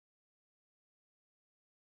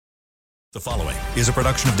The following is a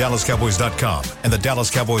production of DallasCowboys.com and the Dallas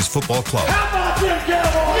Cowboys Football Club. How about them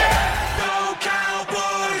Cowboys? Yeah! Go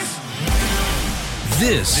Cowboys!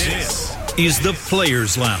 This is the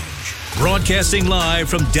Players Lounge, broadcasting live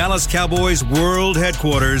from Dallas Cowboys World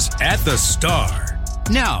Headquarters at the Star.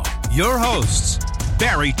 Now, your hosts,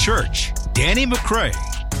 Barry Church, Danny McCray,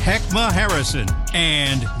 Heckma Harrison,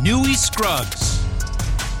 and Newy Scruggs.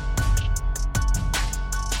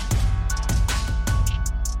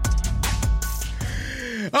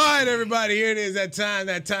 All right, everybody, here it is, that time.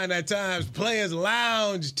 It's Players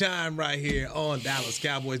Lounge time right here on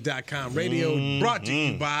DallasCowboys.com radio, brought to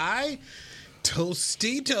you by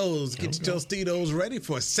Tostitos. Get your Tostitos ready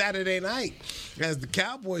for Saturday night as the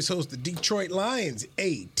Cowboys host the Detroit Lions,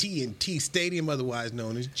 AT&T Stadium, otherwise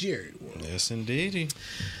known as Jerry World. Yes, indeed.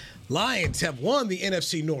 Lions have won the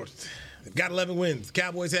NFC North. They've got 11 wins. The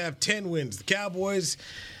Cowboys have 10 wins. The Cowboys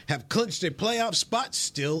have clinched a playoff spot,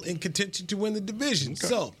 still in contention to win the division. Okay.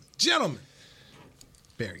 So, gentlemen,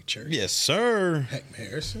 Barry Church. Yes, sir. Heckma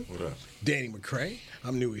Harrison. What up? Danny McCray.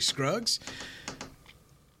 I'm Newy Scruggs.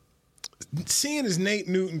 Seeing as Nate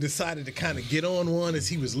Newton decided to kind of get on one as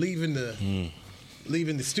he was leaving the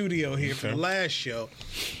studio here for the last show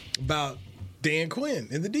about Dan Quinn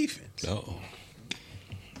and the defense.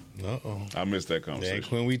 I missed that conversation. Dan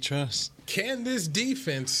Quinn we trust. Can this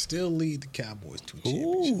defense still lead the Cowboys to a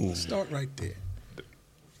championship? Let's start right there.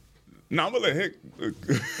 No, I'm going to let Heck.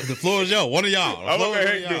 The floor is yours. One of y'all. I'm going to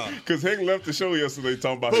let Heck, because Heck left the show yesterday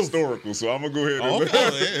talking about historical, so I'm going to go ahead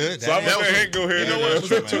and so I'm going to let Heck go ahead. You know what? Was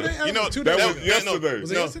that yesterday.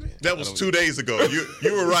 Was it yesterday? That was 2 days ago.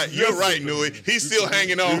 You were right. You're right, Newy. He's still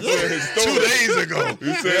hanging on. 2 days ago.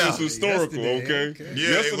 He said it's historical, okay?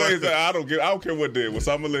 Yeah, yesterday, I don't care what day it was.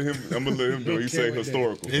 So I'm gonna let him know. He said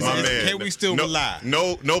historical. My man. Can we still rely?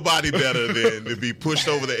 Nobody better than to be pushed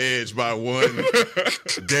over the edge by one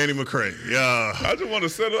Danny McCray. Yeah. I just want to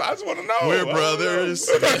settle. I just want to know. We're brothers.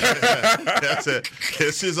 That's it.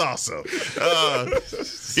 This is awesome.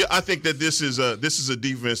 I think that this is a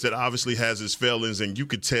defense that obviously has its failings, and you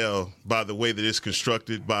could tell by the way that it's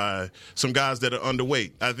constructed by some guys that are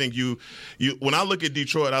underweight. I think you when I look at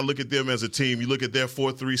Detroit, I look at them as a team. You look at their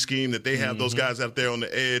 4-3 scheme that they have those guys out there on the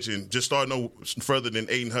edge, and just start no further than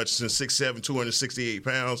Aiden Hutchinson, 6'7", 268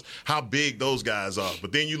 pounds, how big those guys are.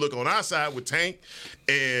 But then you look on our side with Tank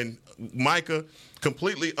and Micah,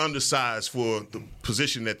 completely undersized for the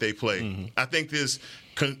position that they play. I think this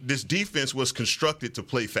defense was constructed to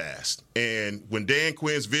play fast. And when Dan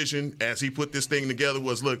Quinn's vision, as he put this thing together,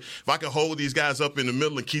 was, look, if I can hold these guys up in the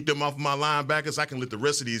middle and keep them off of my linebackers, I can let the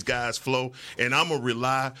rest of these guys flow. And I'm going to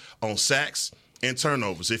rely on sacks and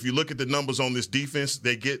turnovers. If you look at the numbers on this defense,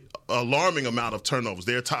 they get alarming amount of turnovers.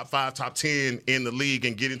 They're top 5, top 10 in the league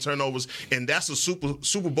and getting turnovers, and that's a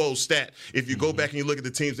Super Bowl stat. If you go back and you look at the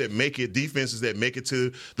teams that make it, defenses that make it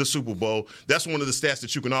to the Super Bowl, that's one of the stats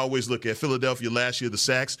that you can always look at. Philadelphia last year, the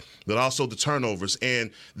sacks, but also the turnovers. And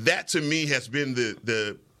that, to me, has been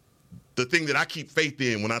the thing that I keep faith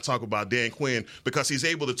in when I talk about Dan Quinn, because he's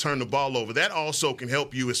able to turn the ball over. That also can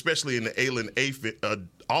help you, especially in the Allen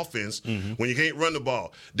offense, when you can't run the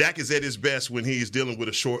ball. Dak is at his best when he's dealing with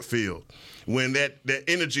a short field. When that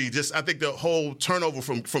energy, I think the whole turnover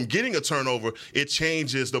from getting a turnover, it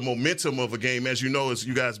changes the momentum of a game, as you know, as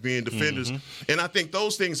you guys being defenders. And I think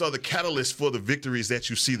those things are the catalyst for the victories that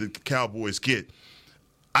you see the Cowboys get.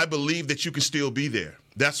 I believe that you can still be there.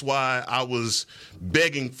 That's why I was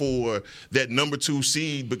begging for that number 2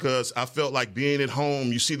 seed, because I felt like being at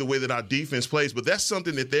home, you see the way that our defense plays, but that's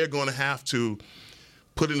something that they're going to have to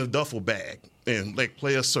put in a duffel bag and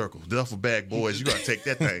play a circle. Duffel bag, boys, you got to take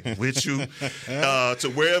that thing with you to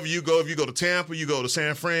wherever you go. If you go to Tampa, you go to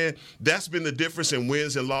San Fran. That's been the difference in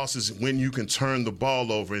wins and losses, when you can turn the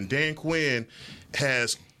ball over. And Dan Quinn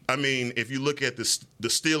has – if you look at the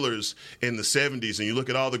Steelers in the 70s and you look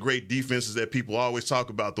at all the great defenses that people always talk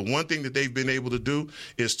about, the one thing that they've been able to do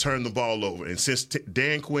is turn the ball over. And since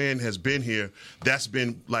Dan Quinn has been here, that's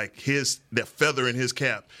been like that feather in his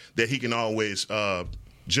cap that he can always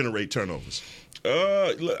generate turnovers.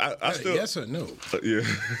 Look, I still yes or no? Yeah.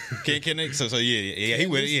 Can they? So yeah.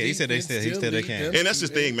 He said they can. And that's the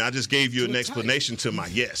thing, man. I just gave you an explanation to my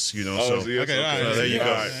yes. You know. Okay. All right. There you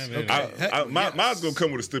go. Okay. Mine's gonna come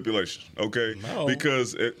with a stipulation, okay? No.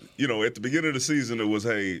 Because at the beginning of the season, it was,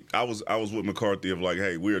 hey, I was with McCarthy of like,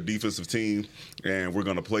 hey, we're a defensive team, and we're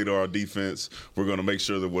gonna play to our defense. We're gonna make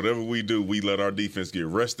sure that whatever we do, we let our defense get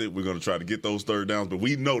rested. We're gonna try to get those third downs, but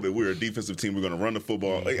we know that we're a defensive team. We're gonna run the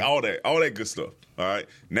football, all that good stuff. All right.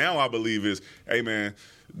 Now I believe is, hey man,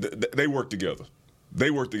 they work together.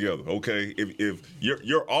 Okay. If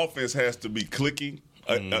your offense has to be clicking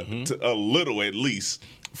a little at least,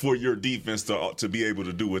 for your defense to be able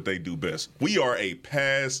to do what they do best. We are a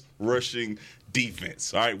pass rushing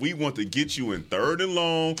defense. All right, we want to get you in third and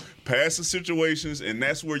long, passing situations, and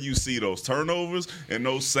that's where you see those turnovers and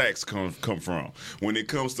those sacks come from. When it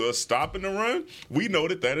comes to us stopping the run, we know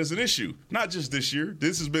that is an issue. Not just this year.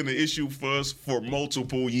 This has been an issue for us for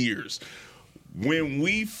multiple years. When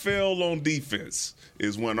we fail on defense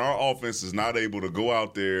is when our offense is not able to go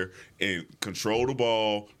out there and control the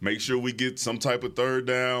ball, make sure we get some type of third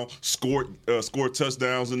down, score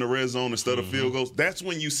touchdowns in the red zone instead of field goals. That's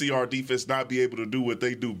when you see our defense not be able to do what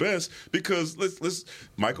they do best because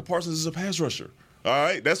Michael Parsons is a pass rusher. All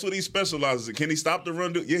right, that's what he specializes in. Can he stop the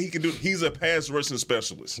run? Yeah, he can do. He's a pass rushing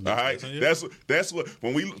specialist. All right, that's what.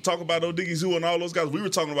 When we talk about Odighizuwa and all those guys, we were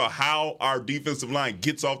talking about how our defensive line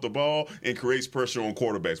gets off the ball and creates pressure on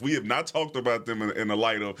quarterbacks. We have not talked about them in the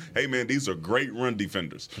light of, hey man, these are great run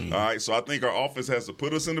defenders. All right, so I think our offense has to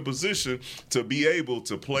put us in a position to be able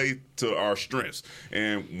to play to our strengths.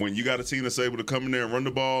 And when you got a team that's able to come in there and run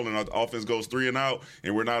the ball, and our offense goes 3 and out,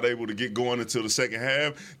 and we're not able to get going until the second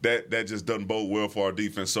half, that just doesn't bode well for our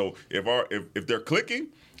defense. So if they're clicking,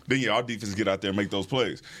 then our defense get out there and make those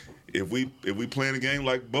plays. If we playing a game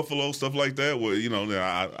like Buffalo, stuff like that, well,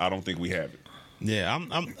 I don't think we have it. Yeah,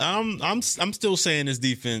 I'm still saying this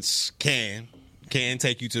defense can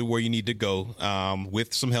take you to where you need to go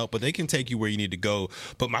with some help, but they can take you where you need to go.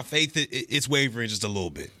 But my faith, it's wavering just a little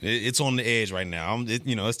bit. It's on the edge right now.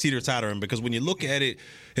 It's teeter-tottering because when you look at it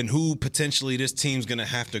and who potentially this team's going to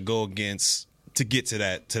have to go against to get to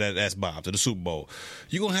that S-bomb, to the Super Bowl,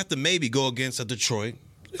 you're going to have to maybe go against a Detroit,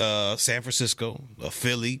 San Francisco, a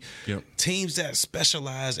Philly, teams that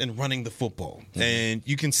specialize in running the football. Mm-hmm. And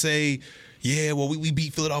you can say, yeah, well, we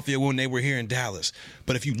beat Philadelphia when they were here in Dallas.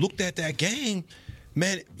 But if you looked at that game,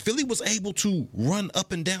 man, Philly was able to run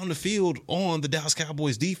up and down the field on the Dallas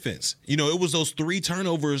Cowboys defense. It was those 3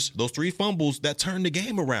 turnovers, those 3 fumbles that turned the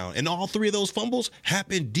game around. And all 3 of those fumbles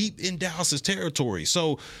happened deep in Dallas's territory.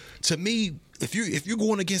 So to me, if you're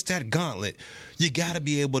going against that gauntlet, you got to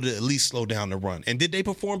be able to at least slow down the run. And did they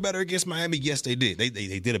perform better against Miami? Yes, they did. They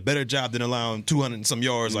did a better job than allowing 200 and some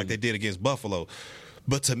yards like they did against Buffalo.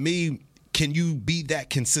 But to me, can you be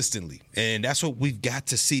that consistently? And that's what we've got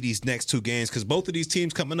to see these next 2 games because both of these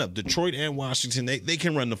teams coming up, Detroit and Washington, they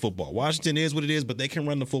can run the football. Washington is what it is, but they can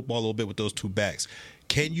run the football a little bit with those 2 backs.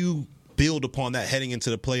 Can you build upon that heading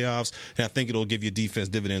into the playoffs? And I think it'll give you defense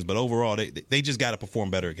dividends. But overall, they just got to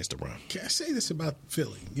perform better against the run. Can I say this about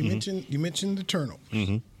Philly? You mentioned the turnover.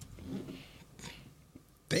 Mm-hmm.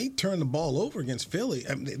 They turned the ball over against Philly.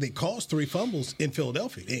 I mean, they caused 3 fumbles in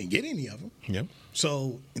Philadelphia. They didn't get any of them. Yep.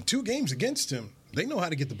 So in 2 games against him, they know how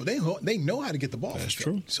to get the ball. They know how to get the ball. That's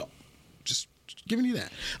true. So just giving you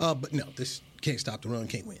that. But no, this can't stop the run.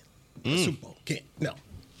 Can't win. Super Bowl can't. No.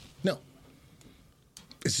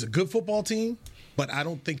 This is a good football team, but I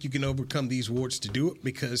don't think you can overcome these warts to do it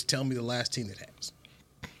because tell me the last team that has.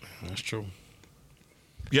 That's true.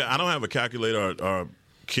 Yeah, I don't have a calculator or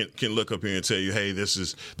can look up here and tell you, hey, this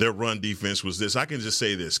is their run defense was this. I can just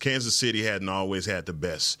say this. Kansas City hadn't always had the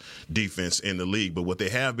best defense in the league, but what they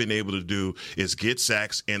have been able to do is get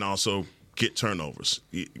sacks and also get turnovers.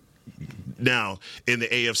 Now, in the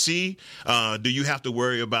AFC, do you have to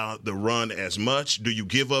worry about the run as much? Do you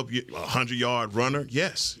give up a 100-yard runner?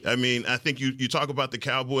 Yes. I mean, I think you talk about the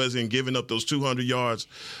Cowboys and giving up those 200 yards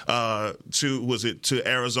to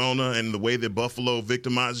Arizona and the way that Buffalo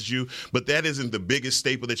victimizes you. But that isn't the biggest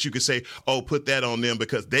staple that you could say, oh, put that on them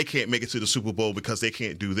because they can't make it to the Super Bowl because they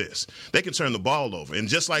can't do this. They can turn the ball over. And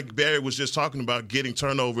just like Barry was just talking about getting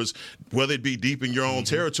turnovers, whether it be deep in your own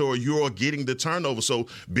territory, you're getting the turnover. So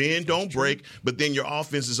bend, don't break, but then your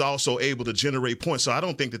offense is also able to generate points. So I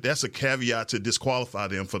don't think that that's a caveat to disqualify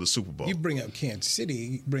them for the Super Bowl. You bring up Kansas City,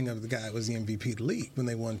 you bring up the guy who was the MVP of the league when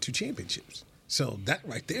they won 2 championships. So that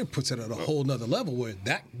right there puts it at a whole nother level where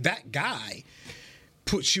that guy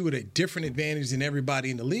puts you at a different advantage than everybody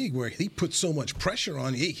in the league where he put so much pressure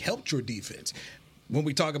on you. He helped your defense. When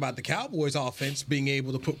we talk about the Cowboys offense being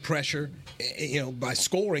able to put pressure, by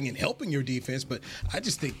scoring and helping your defense, but I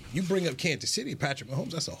just think you bring up Kansas City, Patrick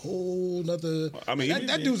Mahomes, that's a whole nother. I mean,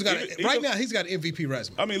 that dude's got now he's got an MVP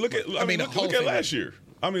resume. I mean, look at last year.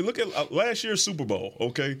 I mean, look at last year's Super Bowl,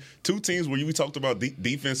 okay? 2 teams where we talked about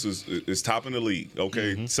defense is top in the league,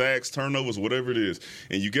 okay? Sacks, turnovers, whatever it is.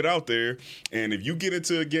 And you get out there, and if you get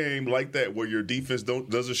into a game like that where your defense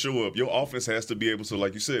doesn't show up, your offense has to be able to,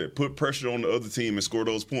 like you said, put pressure on the other team and score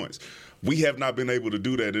those points. We have not been able to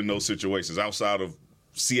do that in those situations outside of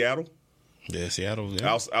Seattle. Yeah, Seattle.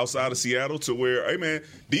 Yeah. Outside of Seattle, to where, hey man,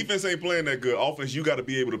 defense ain't playing that good. Offense, you got to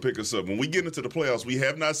be able to pick us up. When we get into the playoffs, we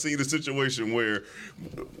have not seen a situation where,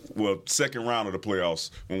 well, second round of the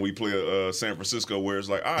playoffs when we play San Francisco, where it's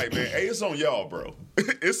like, all right, man, hey, it's on y'all, bro.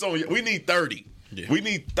 It's on. We need 30. Yeah. We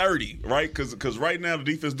need 30, right? Because right now the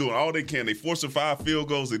defense doing all they can. They forcing 5 field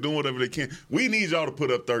goals. They doing whatever they can. We need y'all to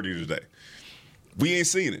put up 30 today. We ain't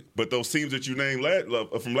seen it. But those teams that you named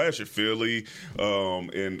from last year, Philly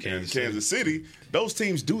and Kansas City, those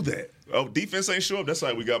teams do that. Oh, defense ain't show up. That's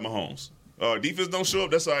why we got Mahomes. Defense don't show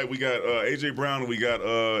up. That's all right. We got A.J. Brown and we got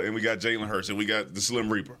Jalen Hurts and we got the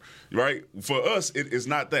Slim Reaper, right? For us, it is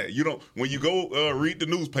not that. You don't when you go read the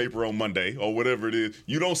newspaper on Monday or whatever it is,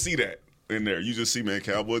 you don't see that in there. You just see, man,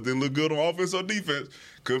 Cowboys didn't look good on offense or defense.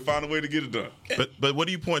 Couldn't find a way to get it done. But what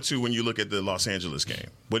do you point to when you look at the Los Angeles game?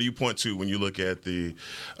 What do you point to when you look at the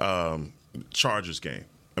Chargers game?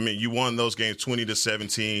 I mean, you won those games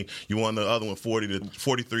 20-17. You won the other one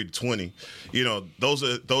 43-20. You know,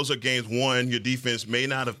 those are games. One, your defense may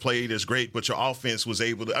not have played as great, but your offense was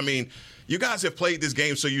able to. I mean, you guys have played this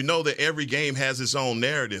game, so you know that every game has its own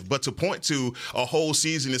narrative. But to point to a whole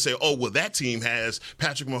season and say, oh, well, that team has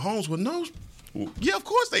Patrick Mahomes, well, no. Yeah, of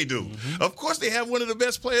course they do. Mm-hmm. Of course they have one of the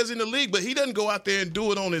best players in the league, but he doesn't go out there and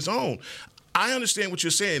do it on his own. I understand what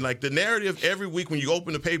you're saying. Like, the narrative every week when you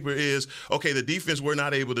open the paper is, okay, the defense were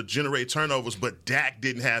not able to generate turnovers, but Dak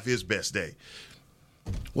didn't have his best day.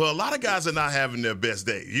 Well, a lot of guys are not having their best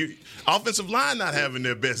day. Offensive line not having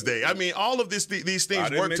their best day. I mean, all of these things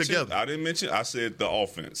work together. I didn't mention. I said the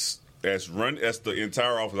offense. That's the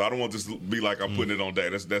entire offense. I don't want this to be like I'm putting it on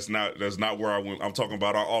Dak. That's not where I went. I'm talking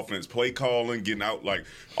about our offense, play calling, getting out like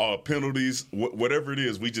penalties, whatever it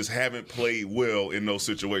is. We just haven't played well in those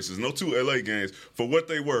situations. No 2 LA games for what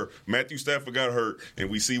they were. Matthew Stafford got hurt, and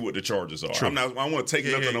we see what the Charges are. I want to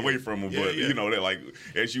take nothing away from them, but you know that like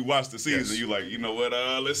as you watch the season, you like, you know what?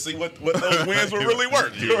 Let's see what those wins were really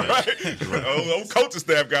worth. Right? Old coaching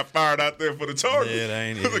staff got fired out there for the Chargers. Yeah, that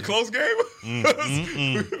ain't it was a close game.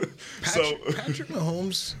 Patrick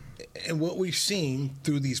Mahomes and what we've seen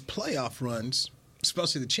through these playoff runs,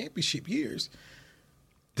 especially the championship years,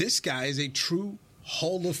 this guy is a true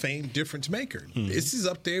Hall of Fame difference maker. Mm-hmm. This is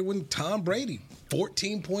up there when Tom Brady,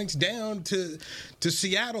 14 points down to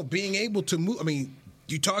Seattle, being able to move. I mean,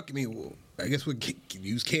 you talk to me, well, I guess we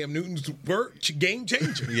use Cam Newton's word, game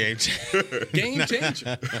changer. Game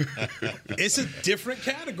changer. It's a different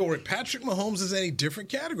category. Patrick Mahomes is in a different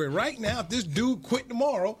category. Right now, if this dude quit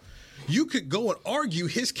tomorrow, you could go and argue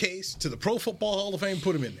his case to the Pro Football Hall of Fame,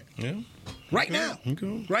 put him in there. Yeah. Right now.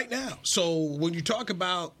 Okay. Right now. So when you talk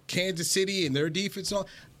about Kansas City and their defense,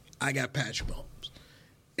 I got Patrick Mahomes.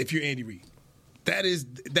 If you're Andy Reid. That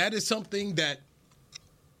is something that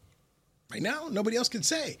right now nobody else can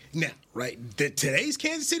say. Now, right, today's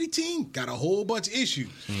Kansas City team got a whole bunch of issues.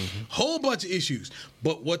 Mm-hmm. Whole bunch of issues.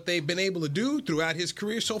 But what they've been able to do throughout his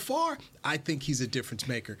career so far, I think he's a difference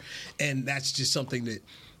maker. And that's just something that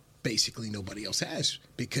basically nobody else has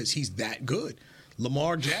because he's that good.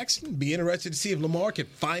 Lamar Jackson, be interested to see if Lamar can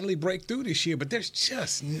finally break through this year, but there's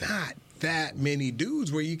just not that many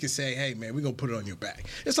dudes where you can say, hey, man, we're going to put it on your back.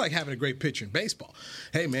 It's like having a great pitcher in baseball.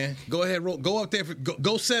 Hey, man, go ahead, go out there,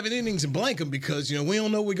 go 7 innings and blank them because, we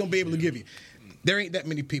don't know what we're going to be able to give you. There ain't that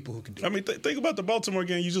many people who can do it. I mean, think about the Baltimore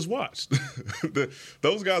game you just watched.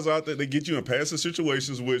 Those guys are out there, they get you in passing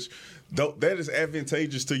situations, which that is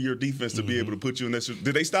advantageous to your defense to be able to put you in that.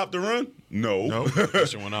 Did they stop the run? No.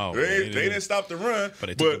 Pressure went off. They didn't stop the run. But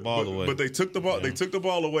they took the ball away. But they took the ball. Yeah. They took the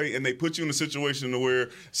ball away, and they put you in a situation where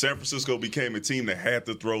San Francisco became a team that had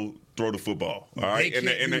to throw the football. All right, and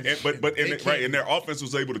their offense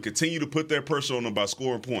was able to continue to put their pressure on them by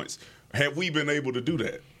scoring points. Have we been able to do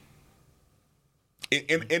that?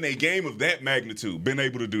 In a game of that magnitude, been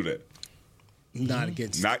able to do that? Not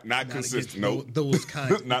against. Not consistent. No, those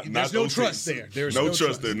kinds. There's no trust there. There's no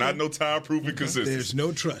trust there. Not no time proven consistency. There's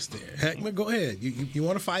no trust there. Heckman, go ahead. You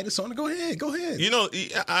want to fight us on it? Go ahead. Go ahead.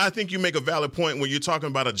 I think you make a valid point when you're talking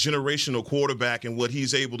about a generational quarterback and what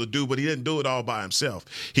he's able to do, but he didn't do it all by himself.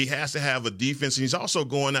 He has to have a defense, and he's also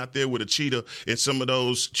going out there with a cheetah in some of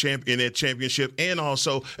those in that championship, and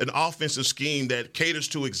also an offensive scheme that caters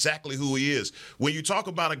to exactly who he is. When you talk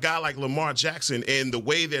about a guy like Lamar Jackson and the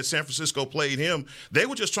way that San Francisco played him, they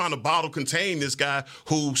were just trying to bottle contain this guy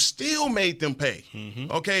who still made them pay.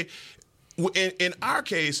 Mm-hmm. Okay? In our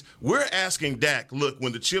case, we're asking Dak, look,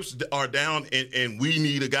 when the chips are down and we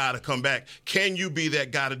need a guy to come back, can you be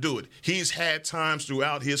that guy to do it? He's had times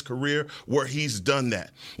throughout his career where he's done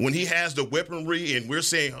that. When he has the weaponry and we're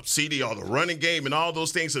saying CD or the running game and all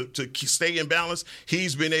those things to stay in balance,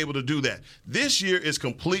 he's been able to do that. This year is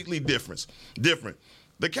completely different.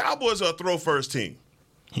 The Cowboys are a throw-first team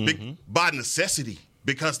by necessity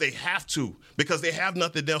because they have to, because they have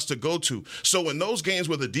nothing else to go to. So in those games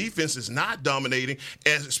where the defense is not dominating,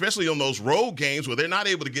 especially on those road games where they're not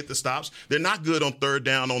able to get the stops, they're not good on third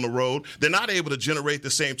down on the road, they're not able to generate the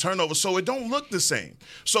same turnover, so it don't look the same.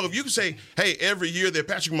 So if you can say, hey, every year that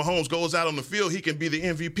Patrick Mahomes goes out on the field, he can be the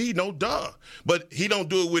MVP, no duh. But he don't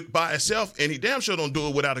do it by himself, and he damn sure don't do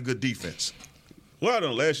it without a good defense. Well, I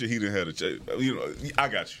don't know. Last year he didn't have a chance. I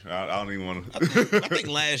got you. I don't even want to. I think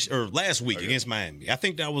last week against Miami, I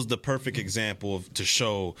think that was the perfect example to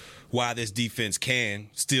show why this defense can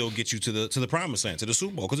still get you to the promised land, to the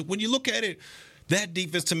Super Bowl. Because when you look at it, that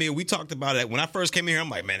defense to me, we talked about it when I first came here.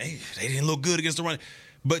 I'm like, man, they didn't look good against the run.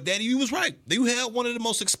 But Danny, you was right. You had one of the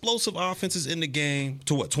most explosive offenses in the game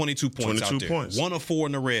to 22 points 22 out there. points. 1 of 4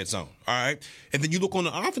 in the red zone. All right. And then you look on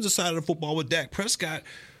the offensive side of the football with Dak Prescott.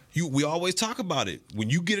 We always talk about it. When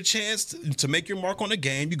you get a chance to make your mark on a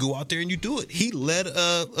game, you go out there and you do it. He led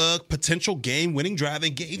a potential game-winning drive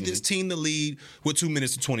and gave this team the lead with 2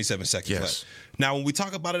 minutes and 27 seconds left. Now, when we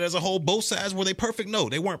talk about it as a whole, both sides, were they perfect? No,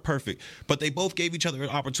 they weren't perfect. But they both gave each other an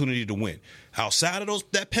opportunity to win. Outside of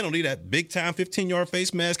that penalty, that big-time 15-yard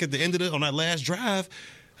face mask at the end of on that last drive,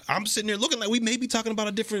 I'm sitting there looking like we may be talking about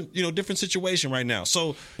a different situation right now.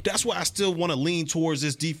 So that's why I still want to lean towards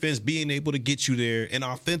this defense being able to get you there. And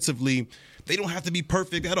offensively, they don't have to be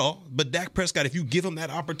perfect at all. But Dak Prescott, if you give him that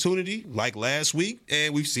opportunity, like last week,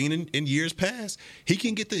 and we've seen in years past, he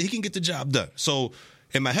can get the job done. So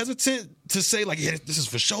am I hesitant to say, like, yeah, this is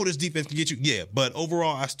for sure this defense can get you? Yeah, but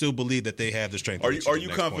overall, I still believe that they have the strength. Are you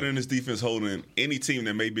confident in this defense holding any team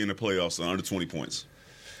that may be in the playoffs under 20 points?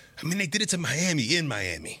 I mean, they did it to Miami in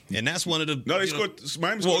Miami, and that's one of the. No, they scored.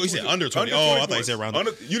 Miami scored. Well, he said under 20. Under 20 I thought he said around.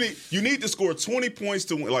 You need to score 20 points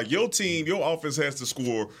to win. Like your team, your offense has to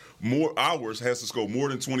score more. Ours has to score more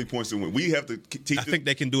than 20 points to win. We have to. I think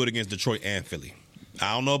they can do it against Detroit and Philly.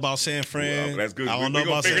 I don't know about San Fran. Well, that's good. I don't know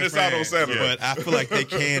about San Fran. We're going to figure this out on Saturday. But I feel like they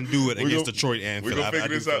can do it against Detroit and Philly. We're going to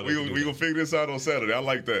figure this out. We're going to figure this out on Saturday. I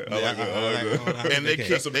like that. I like that. And they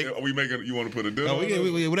can't. Are we making? You want to put a dinner?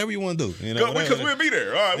 Whatever you want to do. Because we'll be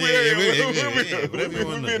there. All right. Whatever you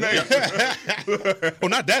want to do. Well,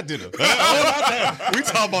 not that dinner. We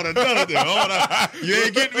talking about another dinner. You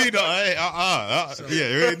ain't getting me though. Yeah,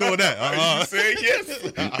 you ain't doing that. You said yes.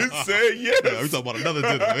 You said yes. We talking about another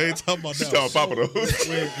dinner. We ain't talking about that. Talking Papa though.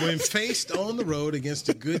 When faced on the road against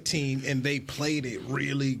a good team and they played a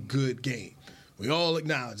really good game, we all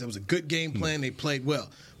acknowledge it was a good game plan. They played well,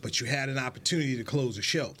 but you had an opportunity to close the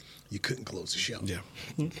show. You couldn't close the show. Yeah.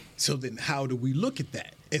 So then how do we look at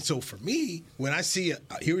that? And so for me, when I see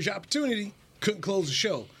here's your opportunity, couldn't close the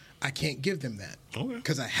show, I can't give them that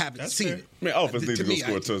because I haven't seen it. Man, offense needs to go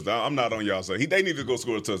score a touchdown. I'm not on y'all side. They need to go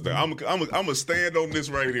score a touchdown. I'm gonna stand on this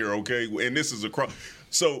right here, okay? And this is across.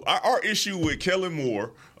 So our issue with Kellen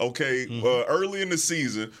Moore, okay, early in the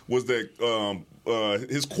season was that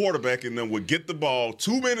his quarterback and them would get the ball,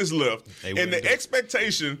 2 minutes left, and the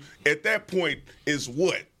expectation at that point is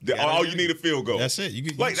what? All you need a field goal. That's it.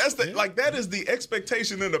 That is the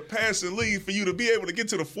expectation in the passing league for you to be able to get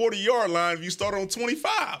to the 40-yard line if you start on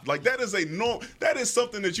 25. Like that is that is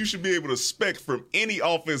something that you should be able to expect from any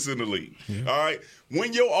offense in the league. Yeah. All right.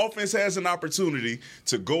 When your offense has an opportunity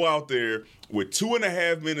to go out there with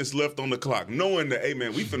 2.5 minutes left on the clock, knowing that, hey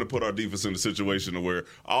man, we finna put our defense in a situation where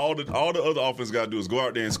all the other offense got to do is go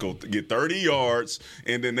out there and get 30 yards,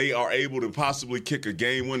 and then they are able to possibly kick a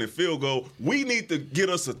game-winning field goal. We need to get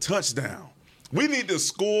us a touchdown. We need to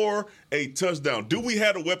score a touchdown. Do we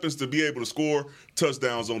have the weapons to be able to score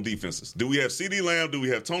touchdowns on defenses? Do we have CeeDee Lamb? Do we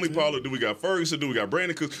have Tony Pollard? Do we got Ferguson? Do we got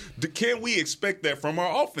Brandon Cooks? Can we expect that from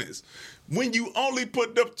our offense? When you only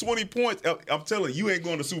put up 20 points, I'm telling you, ain't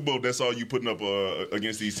going to Super Bowl. That's all you putting up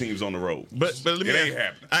against these teams on the road. But let me ain't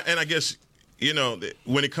happening. And I guess,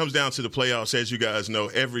 when it comes down to the playoffs, as you guys know,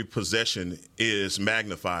 every possession is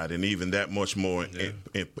magnified and even that much more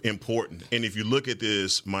important. And if you look at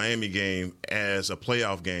this Miami game as a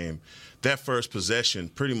playoff game, that first possession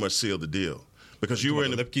pretty much sealed the deal. Because you were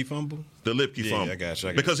in the Lipke fumble? The Lipke fumble. I got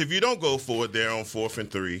you. Because if you don't go for it there on 4th and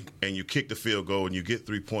 3 and you kick the field goal and you get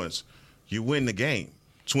 3 points, you win the game.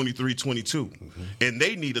 23-22, and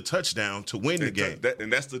they need a touchdown to win the game.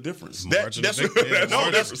 And that's the difference. That's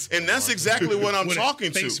exactly what I'm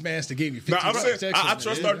talking to. Face mask that gave you 50 I'm saying, I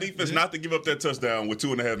trust our defense not to give up that touchdown with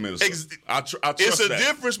 2.5 minutes. I trust it's a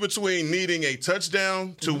difference between needing a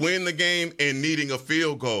touchdown to win the game and needing a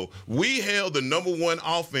field goal. We held the number one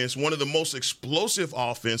offense, one of the most explosive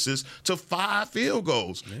offenses, to 5 field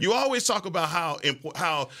goals. Yeah. You always talk about how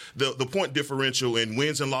the point differential in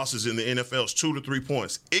wins and losses in the NFL is 2 to 3 points.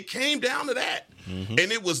 us. It came down to that. And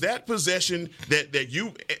it was that possession that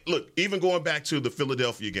you look, even going back to the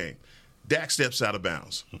Philadelphia game, Dak steps out of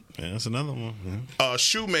bounds. Yeah, that's another one.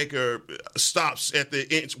 Shoemaker stops at the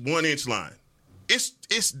 1 inch line.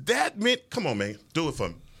 It's that meant. Come on, man. Do it for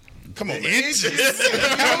me. Come on, man.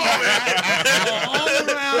 Come on, man.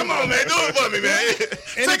 Come on, man. Do it for me, man.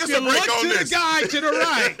 Take us a break on this. Look to the guy to the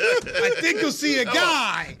right, I think you'll see a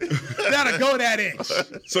guy that'll go that inch.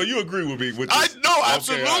 So you agree with me?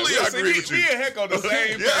 Absolutely, I agree with you. Me and Heck on the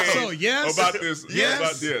same page So yes, about this. yes,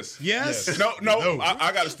 About this. yes. No.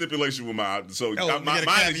 I got a stipulation with mine. So mine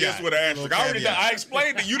is yes with an asterisk. I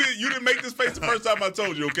explained it. You didn't make this face the first time I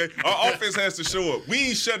told you. Okay, our offense has to show up. We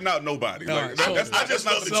ain't shutting out nobody. Like, I just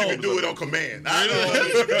know that you can do it on command.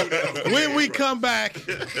 When we come back,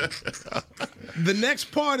 the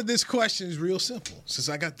next part of this question is real simple. Since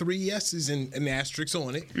I got 3 yeses and asterisks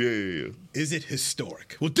on it. Yeah. Is it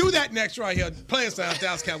historic? We'll do that next right here. Players Lounge,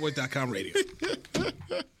 DallasCowboys.com radio.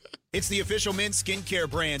 It's the official men's skincare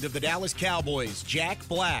brand of the Dallas Cowboys, Jack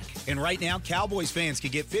Black. And right now, Cowboys fans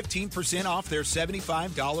can get 15% off their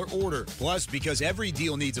 $75 order. Plus, because every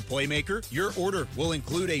deal needs a playmaker, your order will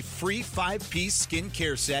include a free 5-piece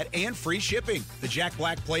skincare set and free shipping. The Jack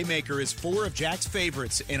Black Playmaker is 4 of Jack's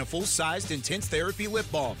favorites and a full-sized intense therapy lip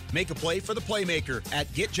balm. Make a play for the Playmaker at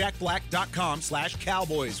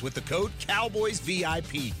getjackblack.com/Cowboys with the code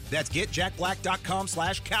CowboysVIP. That's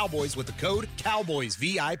getjackblack.com/Cowboys with the code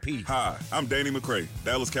CowboysVIP. Hi, I'm Danny McCray,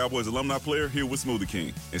 Dallas Cowboys alumni player here with Smoothie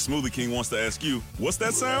King. And Smoothie King wants to ask you, what's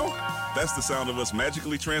that sound? That's the sound of us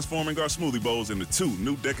magically transforming our smoothie bowls into 2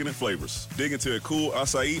 new decadent flavors. Dig into a cool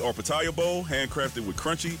acai or pitaya bowl, handcrafted with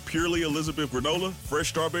crunchy, purely Elizabeth granola, fresh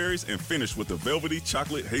strawberries, and finished with a velvety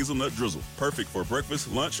chocolate hazelnut drizzle. Perfect for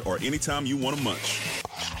breakfast, lunch, or anytime you want to munch.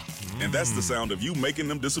 And that's the sound of you making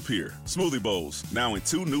them disappear. Smoothie bowls, now in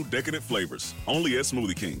 2 new decadent flavors. Only at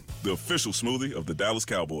Smoothie King, the official smoothie of the Dallas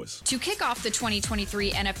Cowboys. To kick off the 2023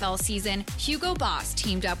 NFL season, Hugo Boss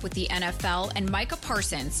teamed up with the NFL and Micah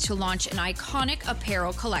Parsons to launch an iconic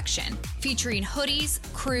apparel collection featuring hoodies,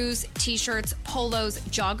 crews, t-shirts, polos,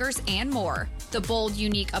 joggers, and more. The bold,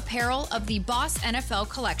 unique apparel of the Boss NFL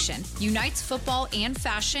collection unites football and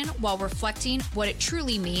fashion while reflecting what it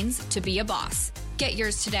truly means to be a boss. Get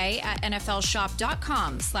yours today at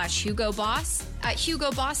nflshop.com/HugoBoss, at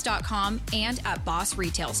HugoBoss.com, and at Boss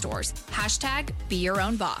retail stores. #Be your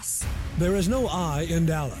own boss. There is no I in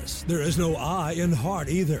Dallas. There is no I in Hart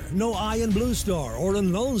either. No I in Blue Star or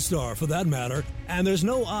in Lone Star for that matter. And there's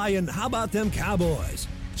no I in how about them Cowboys?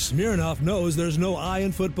 Smirnoff knows there's no I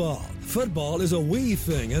in football. Football is a we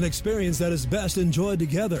thing, an experience that is best enjoyed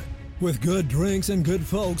together. With good drinks and good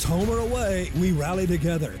folks, home or away, we rally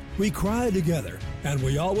together, we cry together, and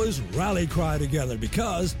we always rally cry together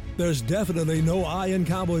because there's definitely no I in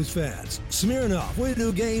Cowboys fans. Smirnoff, we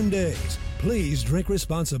do game days. Please drink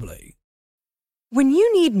responsibly. When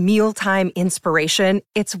you need mealtime inspiration,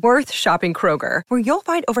 it's worth shopping Kroger, where you'll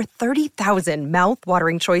find over 30,000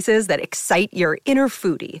 mouth-watering choices that excite your inner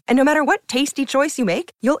foodie. And no matter what tasty choice you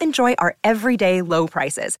make, you'll enjoy our everyday low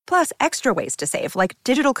prices, plus extra ways to save, like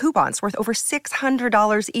digital coupons worth over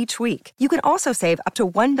 $600 each week. You can also save up to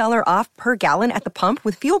 $1 off per gallon at the pump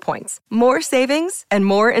with fuel points. More savings and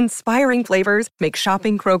more inspiring flavors make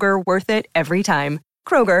shopping Kroger worth it every time.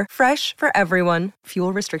 Kroger, fresh for everyone.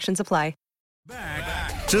 Fuel restrictions apply.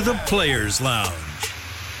 Back to the Players Lounge.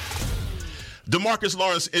 DeMarcus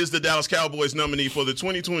Lawrence is the Dallas Cowboys nominee for the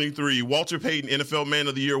 2023 Walter Payton NFL Man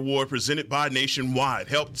of the Year Award presented by Nationwide.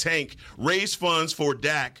 Help Tank raise funds for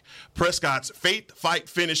Dak Prescott's Faith Fight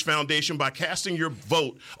Finish Foundation by casting your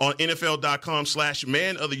vote on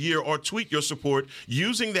NFL.com/Man of the Year or tweet your support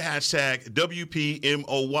using the hashtag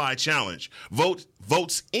WPMOY Challenge.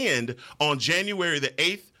 Votes end on January the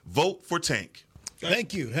 8th. Vote for Tank.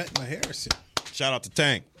 Thank you, Hetma Harrison. Shout out to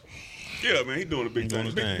Tank. Yeah, man, he's doing the big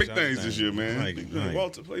things. Big things this year, man. Right.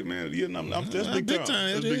 Walter play, man. Yeah, that's big Big time.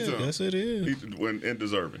 time. That's It big is. time. Yes, it is. And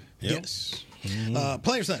deserving. Yep. Yes.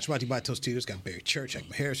 Players Lunch brought to you by Tostitos. Got Barry Church,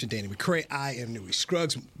 Heckma Harrison, Danny McCray. I am Newey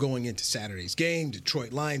Scruggs going into Saturday's game.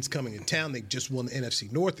 Detroit Lions coming in town. They just won the NFC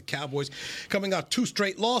North. The Cowboys coming off 2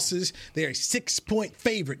 straight losses. They're a 6-point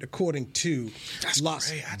favorite according to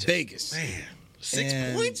Las Vegas. Man. 6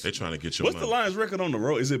 points? They're trying to get you. What's the Lions' record on the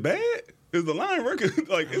road? Is it bad? Is the Lions' record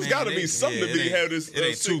it's got to be something to be have this? It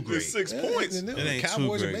ain't too great. 6 points. The ain't Cowboys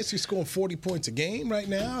too are great. basically scoring 40 points a game right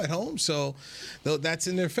now at home, so that's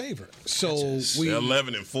in their favor. So we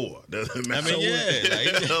 11-4. Doesn't matter. I mean,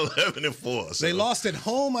 yeah, 11-4. So. They lost at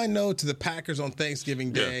home, I know, to the Packers on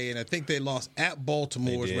Thanksgiving Day, and I think they lost at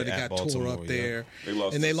Baltimore, They where they did, got at tore Baltimore, up there. They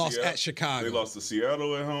lost and to they lost Seattle. at Chicago. They lost to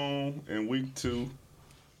Seattle at home in week 2.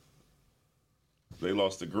 They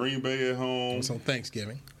lost to Green Bay at home. It's on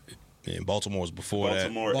Thanksgiving. And Baltimore was before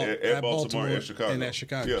that. At Baltimore and Chicago. And at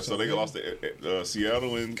Chicago. Yeah, so they lost to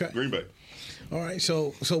Seattle and Green Bay. All right,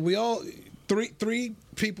 so we all three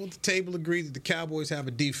people at the table agreed that the Cowboys have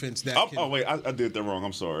a defense that. Oh wait, I did that wrong.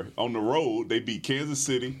 I'm sorry. On the road, they beat Kansas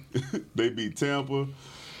City, they beat Tampa,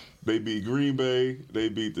 they beat Green Bay, they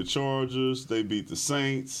beat the Chargers, they beat the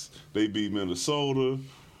Saints, they beat Minnesota.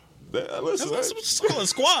 That's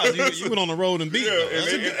squads. You went on the road and beat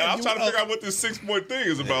them. I'm trying to figure out what this 6-point thing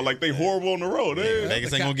is about. Like, they horrible on the road.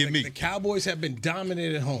 Vegas ain't going to get me. The Cowboys have been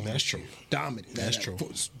dominant at home. That's true. Dominant. That's true.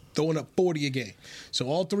 Throwing up 40 a game. So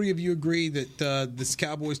all three of you agree that this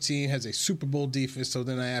Cowboys team has a Super Bowl defense. So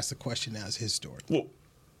then I ask the question now, is it historic? Well,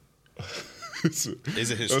 is it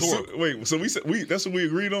historic? So that's what we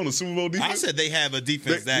agreed on, the Super Bowl defense? I said they have a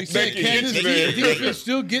defense that can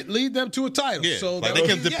still lead them to a title. Yeah, so they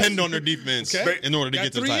can depend on their defense in order to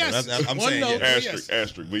get the title. I'm saying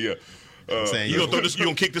asterisk, but yeah. You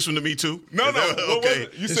gonna kick this one to me too? No. Okay.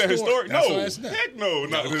 You said historic? No. Heck no,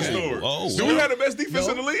 not historic. Do we have the best defense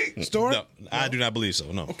in the league? Historic? No, I do not believe so.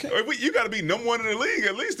 No. Okay. You got to be number one in the league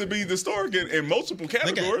at least to be historic in multiple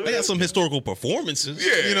categories. They got some historical performances.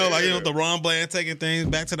 Yeah. The Ron Bland taking things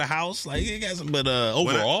back to the house. Like, you got some, but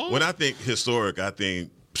overall, when I think historic, I think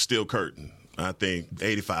Steel Curtain. I think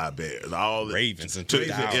 85 Bears, all the Ravens and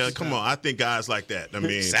come on. I think guys like that. I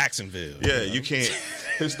mean, Saxonville. Yeah, you can't.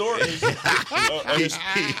 Historically great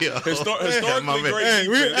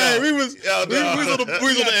we was on the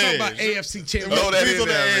edge. About AFC champion. Throw that in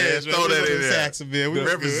there, man. Throw that in there. Saxonville. We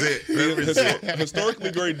represent.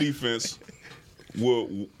 Historically great defense.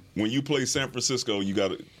 When you play San Francisco, you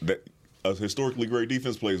got a historically great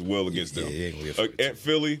defense plays well against them. At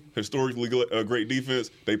Philly, historically great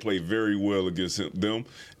defense, they play very well against them.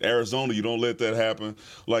 Arizona, you don't let that happen.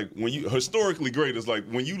 Like, when you historically great, it's like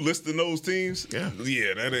when you listing those teams. Yeah,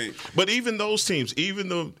 that ain't. But even those teams, even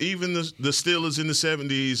the Steelers in the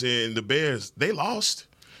 70s and the Bears, they lost.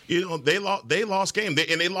 They lost games,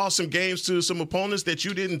 and they lost some games to some opponents that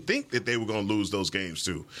you didn't think that they were going to lose those games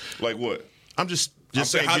to. Like what? I'm just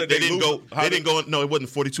saying, how did they didn't lose? They didn't go. No, it wasn't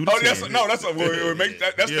 42-10.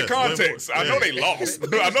 That's the context. I know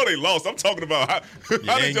they lost. I'm talking about how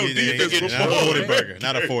did your defense perform?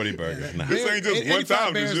 Not a 40 burger. Nah. This ain't just one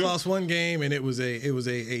time. Bears lost one game, and it was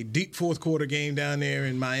a deep fourth quarter game down there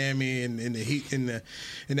in Miami, and in the heat in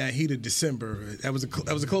that heat of December. That was a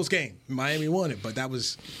close game. Miami won it, but that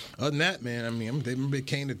was other than that, man. I mean, they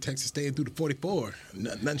came to Texas State through the 44.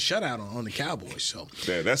 Nothing shutout on the Cowboys. So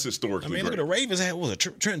that's historically. I mean, look at the Ravens had.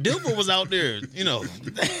 Trent Dilfer was out there,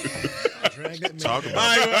 Talk about.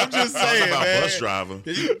 I'm just saying, about man. Bus driver.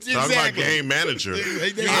 Talk about game manager.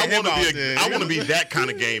 I want to be that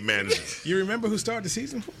kind of game manager. You remember who started the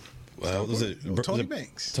season? Well, was it Tony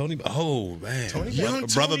Banks? Oh man,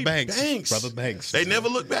 Brother Banks. They never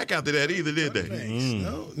looked back after that either, did they?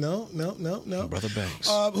 No. Brother Banks.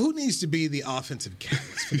 Who needs to be the offensive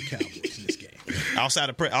catalyst for the Cowboys in this game?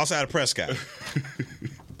 Outside of Prescott.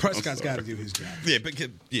 Prescott's got to do his job. Yeah, Prescott.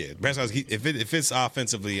 If it's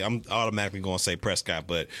offensively, I'm automatically going to say Prescott.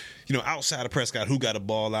 But outside of Prescott, who got a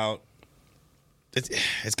ball out?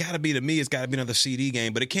 It's got to be, to me, it's got to be another CD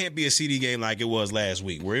game, but it can't be a CD game like it was last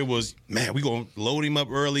week, where it was, man, we going to load him up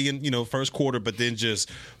early in, first quarter, but then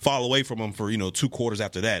just fall away from him for, 2 quarters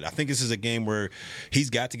after that. I think this is a game where he's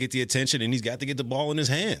got to get the attention and he's got to get the ball in his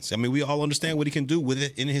hands. I mean, we all understand what he can do with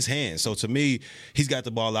it in his hands. So to me, he's got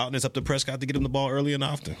the ball out, and it's up to Prescott to get him the ball early and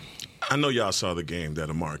often. I know y'all saw the game that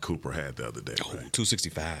Amari Cooper had the other day. Oh, right?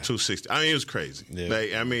 260. I mean, it was crazy.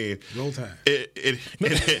 Yeah. Roll Tide.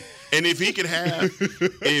 And if he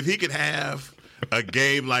could have a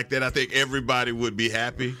game like that, I think everybody would be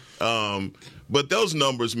happy. But those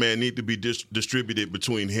numbers, man, need to be distributed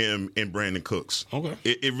between him and Brandon Cooks. Okay.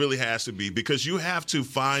 It really has to be, because you have to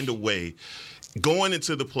find a way going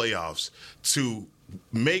into the playoffs to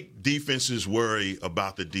make defenses worry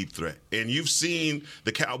about the deep threat. And you've seen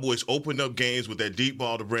the Cowboys open up games with that deep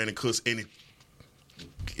ball to Brandon Cooks, and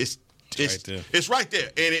it's right there.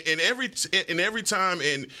 And every time,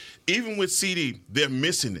 and even with CD, they're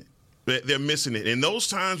missing it. They're missing it. And those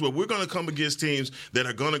times where we're going to come against teams that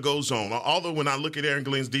are going to go zone. Although when I look at Aaron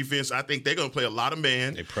Glenn's defense, I think they're going to play a lot of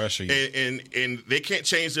man. They pressure you. And they can't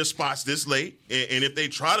change their spots this late. And if they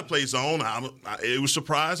try to play zone, it would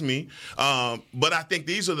surprise me. But I think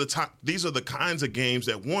these are the kinds of games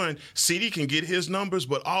that, one, CD can get his numbers,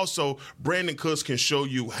 but also Brandon Cooks can show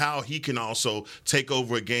you how he can also take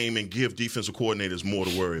over a game and give defensive coordinators more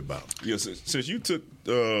to worry about. Yes, since you took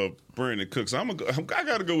Brandon Cooks, I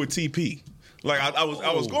got to go with TP. Like I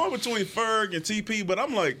was going between Ferg and TP, but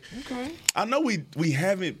I'm like, okay. I know we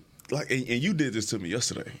haven't and you did this to me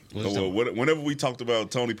yesterday. Whenever we talked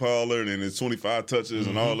about Tony Pollard and his 25 touches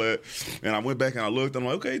and all that, and I went back and I looked, I'm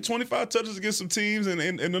like, okay, 25 touches against some teams,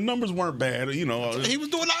 and the numbers weren't bad. You know, he was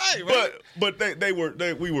doing all right, right? But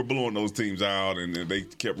we were blowing those teams out, and they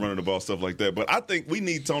kept running the ball, stuff like that. But I think we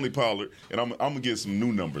need Tony Pollard, and I'm gonna get some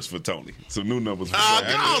new numbers for Tony. Some new numbers for Tony.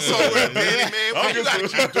 Man. Why you gotta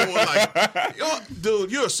keep doing like,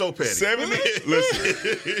 dude? You're so petty.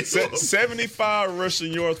 75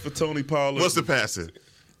 rushing yards for Tony Pollard. What's the passing?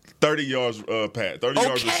 30 yards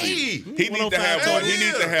yards receiving. He needs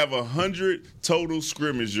to have 100 total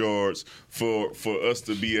scrimmage yards for us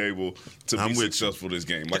to be able to be successful this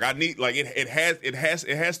game. Like I need, like it has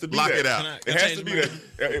to be. Lock that. it out. It has to be that.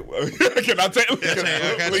 Can I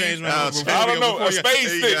change my number? I don't know. A spade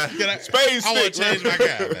stick. I want to change my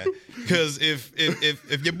guy, man. Because if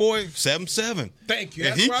your boy 7'7", thank you.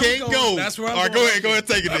 If he can't go, that's where I'm all right, going. go ahead,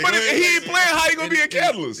 take it. But if he ain't playing, how you gonna be a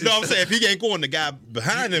catalyst? No, I'm saying if he ain't going, the guy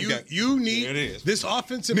behind him. You need this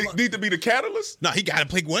offensive need to be the catalyst. No, he got to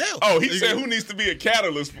play well. Oh, he said who needs to be a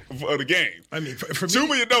catalyst for the game? I mean, for me,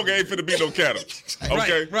 Chuma Edoga ain't finna be no catalyst.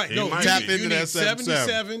 Okay, right. No, tap into you that need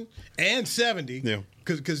 77 and 70. Yeah.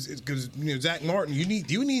 Because Zach Martin, you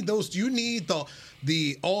need those. You need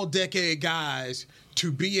the all-decade guys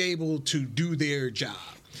to be able to do their job.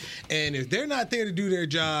 And if they're not there to do their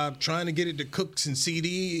job, trying to get it to Cooks and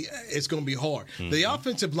CD, it's going to be hard. Mm-hmm. The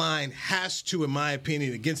offensive line has to, in my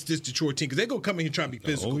opinion, against this Detroit team, because they're going to come in here trying to be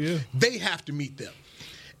physical. They have to meet them.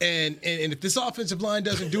 And if this offensive line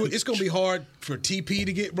doesn't do it, it's going to be hard for TP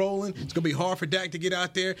to get rolling. It's going to be hard for Dak to get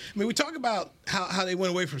out there. I mean, we talk about how they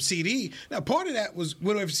went away from CD. Now, part of that went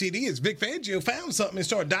away from CD is Vic Fangio found something and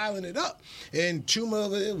started dialing it up. And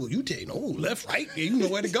Chuma, well, you take left, right, you know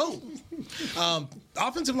where to go.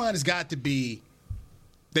 Offensive line has got to be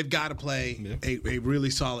 – they've got to play a really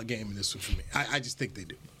solid game in this one for me. I just think they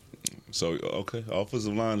do. So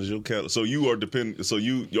offensive line is your catalyst. So you are dependent. So are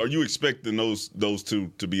you expecting those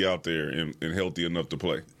two to be out there and healthy enough to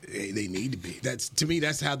play? They need to be. To me,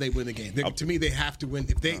 that's how they win the game. To me, they have to win.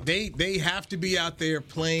 If they have to be out there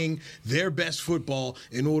playing their best football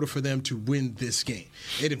in order for them to win this game.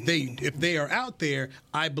 And if they are out there,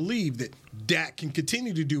 I believe that Dak can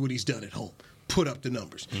continue to do what he's done at home, put up the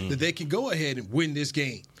numbers, that they can go ahead and win this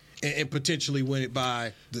game. And potentially win it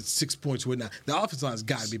by the 6 points. The offensive line's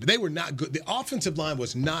got to be, but they were not good. The offensive line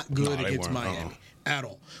was not good against Miami at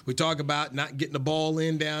all. We talk about not getting the ball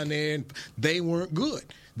in down there, and they weren't good.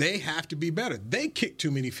 They have to be better. They kicked too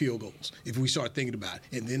many field goals if we start thinking about it.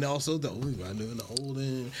 And then also, we got doing the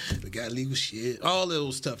holding, we got legal shit, all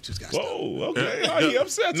those stuff just got stopped. Whoa, okay. He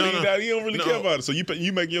upset you. He don't really care about it. So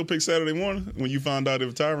you make your pick Saturday morning when you find out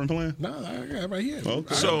if Tyron playing? No, I got it right here.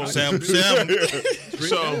 Okay. So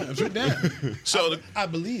I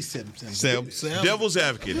believe 7. Devil's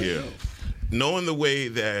advocate here, knowing the way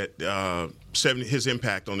that his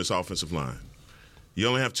impact on this offensive line, you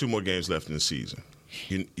only have 2 more games left in the season.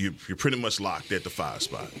 You're pretty much locked at the 5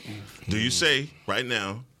 spot. Do you say right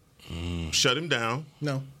now, shut him down?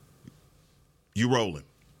 No. You rolling?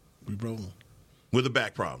 We rolling. With a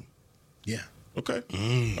back problem? Yeah. Okay.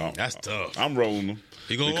 That's tough. I'm rolling them.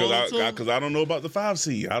 Because I don't know about the 5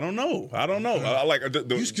 seed. I don't know. I like you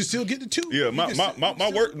can still get the 2. Yeah,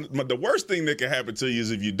 the worst thing that can happen to you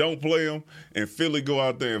is if you don't play them and Philly go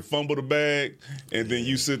out there and fumble the bag, and then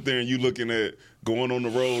you sit there and you looking at going on the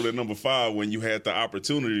road at number 5 when you had the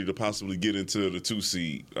opportunity to possibly get into the 2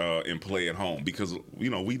 seed and play at home, because we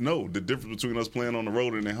know the difference between us playing on the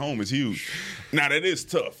road and at home is huge. Now that is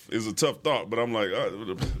tough. It's a tough thought, but I'm like,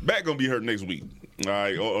 back gonna be hurt next week. All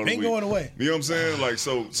right, ain't going away. You know what I'm saying? Like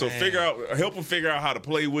so help them figure out how to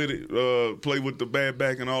play with it, play with the bad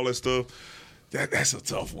back and all that stuff. That's a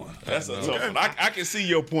tough one. That's a tough one. I can see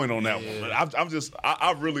your point on that one. But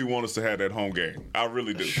I really want us to have that home game. I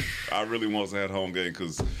really do. I really want us to have home game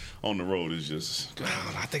because on the road it's just.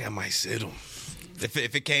 I think I might sit him. If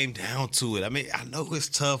it came down to it. I mean, I know it's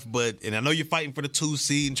tough, and I know you're fighting for the 2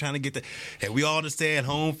 seed and trying to get and we all understand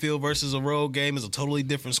home field versus a road game is a totally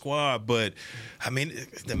different squad, but I mean,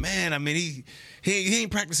 the man, I mean, he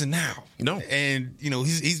ain't practicing now. No. And, he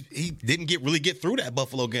didn't really get through that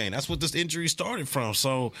Buffalo game. That's what this injury started from.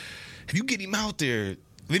 So if you get him out there,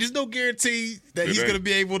 I mean, there's no guarantee that he's going to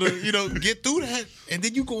be able to, get through that. And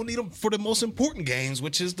then you're going to need him for the most important games,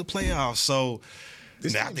 which is the playoffs. So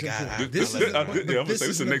This is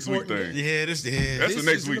a next week thing. Yeah, that's a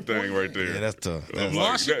next week thing right there. Yeah, that's tough. That's a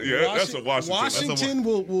Washington. Washington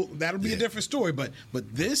that'll be a different story, but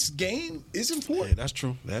this game is important. Yeah, that's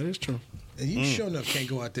true. That is true. And you sure enough can't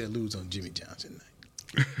go out there and lose on Jimmy Johnson night.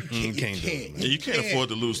 You can't. You can't afford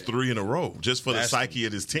to lose 3 in a row just for the psyche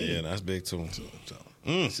of this team. Yeah, that's big too.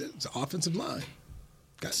 It's the offensive line.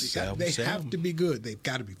 They have to be good. They've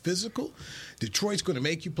got to be physical. Detroit's going to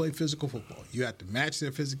make you play physical football. You have to match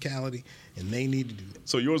their physicality, and they need to do that.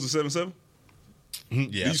 So yours is 7-7?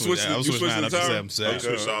 Yeah, you switched I was switching mine up to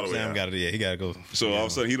 7-7. Sam got it. Yeah, he got to go. So all of a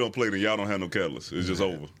sudden he don't play, then y'all don't have no catalyst. It's just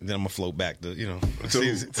over. Then I'm gonna float back to CD.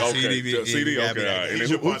 Okay, all right. And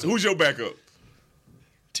then who's your backup?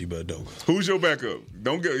 T-Bud Doga. Who's your backup?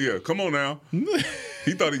 Don't get come on now.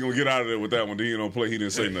 He thought he gonna get out of there with that one. Then he don't play. He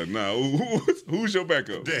didn't say nothing. Nah, who's your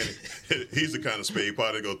backup? Danny, he's the kind of spade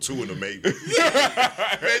probably go 2 in a maybe. Man,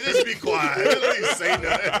 just be quiet. Don't even say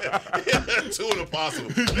nothing. 2 in a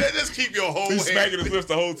possible. Man, just keep your whole. He's smacking his lips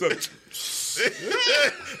the whole time.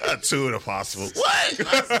 2 in a possible. What?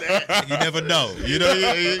 What's that? You never know. You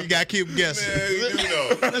gotta keep guessing. Man, you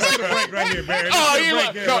know. Let's get a break right here, Barry.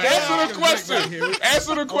 Answer the question.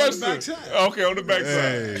 Answer the question. Okay, on the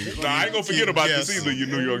backside. Nah, I ain't gonna forget about this either. You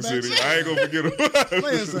New York City. I ain't gonna forget about it.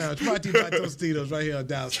 Players Lounge, brought to you by Tostitos, right here on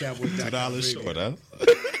DallasCowboys.com.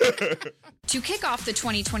 To kick off the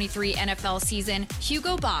 2023 NFL season,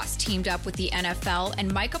 Hugo Boss teamed up with the NFL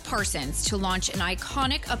and Micah Parsons to launch an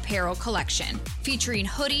iconic apparel collection featuring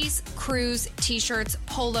hoodies, crews, t-shirts,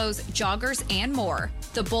 polos, joggers, and more.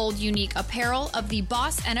 The bold, unique apparel of the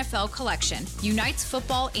Boss NFL collection unites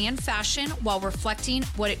football and fashion while reflecting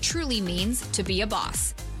what it truly means to be a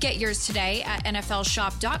boss. Get yours today at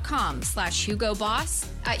nflshop.com/HugoBoss,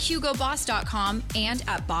 at HugoBoss.com, and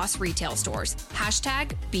at Boss retail stores.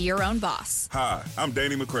 #Be your own boss. Hi, I'm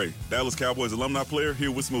Danny McCray, Dallas Cowboys alumni player here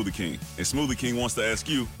with Smoothie King. And Smoothie King wants to ask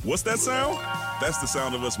you, what's that sound? That's the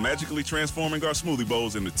sound of us magically transforming our smoothie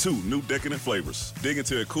bowls into 2 new decadent flavors. Dig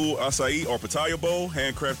into a cool acai or pitaya bowl,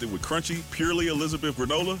 handcrafted with crunchy, purely Elizabeth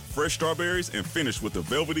granola, fresh strawberries, and finished with a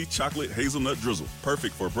velvety chocolate hazelnut drizzle.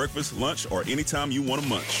 Perfect for breakfast, lunch, or anytime you want to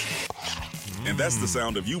munch. And that's the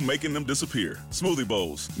sound of you making them disappear. Smoothie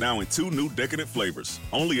bowls, now in 2 new decadent flavors.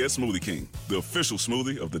 Only at Smoothie King, the official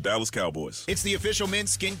smoothie of the Dallas Cowboys. It's the official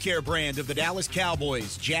men's skincare brand of the Dallas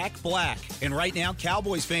Cowboys, Jack Black. And right now,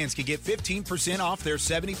 Cowboys fans can get 15% off their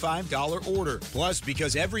 $75 order. Plus,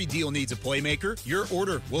 because every deal needs a playmaker, your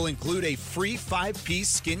order will include a free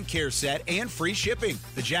 5-piece skincare set and free shipping.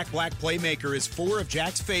 The Jack Black Playmaker is 4 of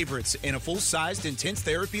Jack's favorites and a full-sized intense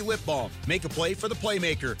therapy lip balm. Make a play for the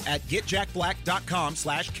playmaker at getjackblack.com/Cowboys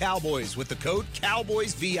with the code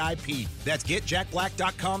CowboysVIP. That's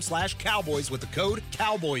getjackblack.com/Cowboys with the code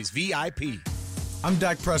CowboysVIP. I'm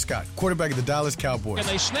Dak Prescott, quarterback of the Dallas Cowboys. And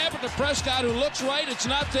they snap it to Prescott, who looks right. It's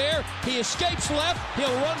not there. He escapes left.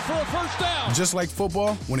 He'll run for a first down. Just like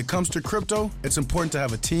football, when it comes to crypto, it's important to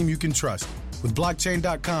have a team you can trust. With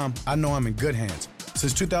Blockchain.com, I know I'm in good hands.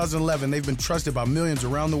 Since 2011, they've been trusted by millions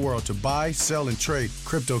around the world to buy, sell, and trade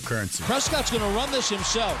cryptocurrency. Prescott's going to run this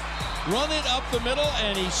himself. Run it up the middle,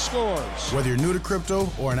 and he scores. Whether you're new to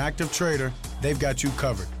crypto or an active trader, they've got you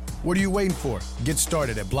covered. What are you waiting for? Get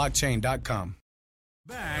started at Blockchain.com.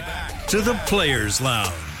 Back to the Players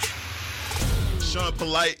Lounge. Sean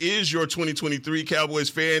Polite is your 2023 Cowboys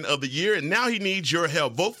Fan of the Year, and now he needs your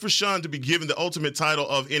help. Vote for Sean to be given the ultimate title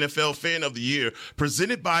of NFL Fan of the Year,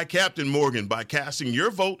 presented by Captain Morgan, by casting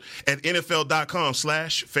your vote at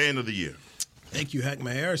NFL.com/Fan of the Year. Thank you,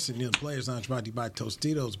 Heckma Harrison. The Players Lounge brought to you by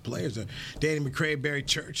Tostitos. Players are Danny McCray, Barry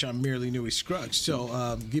Church. I'm merely Newey Scruggs.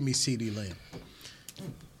 So give me CeeDee Lamb.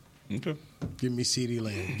 Okay. Give me CeeDee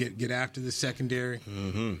Lamb. Get after the secondary,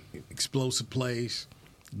 explosive plays,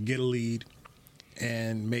 get a lead,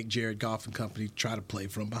 and make Jared Goff and company try to play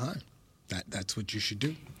from behind. That's what you should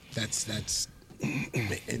do.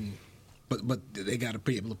 But they got to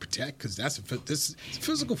be able to protect, because this is a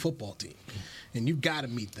physical football team, and you've got to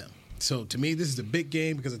meet them. So to me, this is a big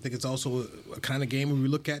game, because I think it's also a kind of game where we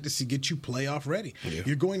look at this to get you playoff ready. Yeah.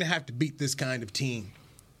 You're going to have to beat this kind of team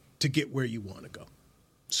to get where you want to go.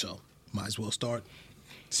 So might as well start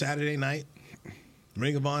Saturday night,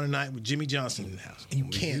 Ring of Honor night with Jimmy Johnson in the house. And you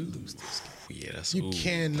can't lose this game. Yeah, you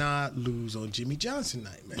cannot lose on Jimmy Johnson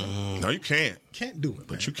night, man. No, you can't. Can't do it,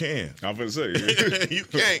 but you can. I'm gonna say you can't. You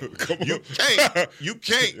can't. But you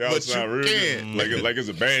can. Like it's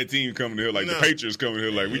a bad team coming here. Like the Patriots coming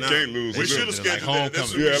here. Like we can't lose. We should have scheduled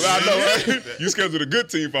homecoming. Yeah, I know, right? You scheduled a good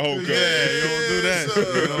team for homecoming. Yeah, you don't do that.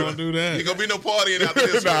 You don't do that. Ain't gonna be no partying after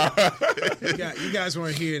this. You guys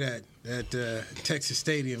weren't here at Texas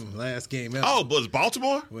Stadium last game ever. Oh, was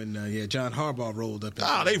Baltimore? When John Harbaugh rolled up.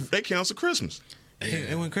 They canceled Christmas.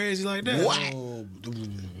 It went crazy like that. What? Oh,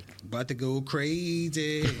 about to go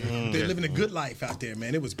crazy. They're living a good life out there,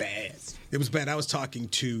 man. It was bad. It was bad. I was talking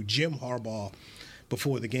to Jim Harbaugh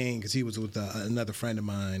before the game, because he was with another friend of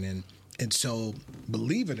mine, and so,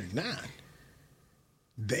 believe it or not,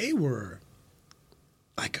 they were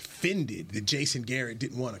like offended that Jason Garrett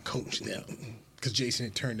didn't want to coach them because Jason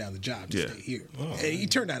had turned down the job to stay here. And he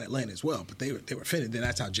turned down Atlanta as well, but they were offended. Then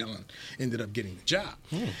that's how John ended up getting the job.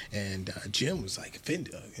 And Jim was like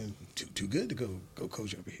offended, too good to go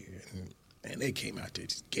coach over here. And they came out there,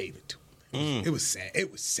 just gave it to him. It was sad.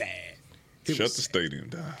 It was sad. Shut the stadium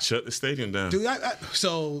down. Shut the stadium down. Dude,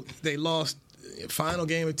 so they lost final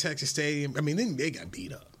game at Texas Stadium. I mean, then they got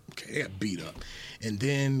beat up. Okay, they got beat up. And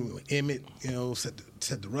then Emmett,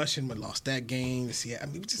 said the Russian, but lost that game. I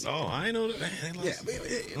mean, I ain't know that. They lost.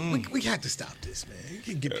 Yeah, we had to stop this, man. You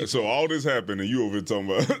can get so all this happened, and you over here talking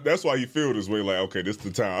about. That's why you feel this way. Like, okay, this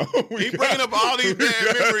the time. He bringing up all these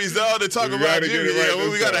bad memories, dog. To talk about Jimmy.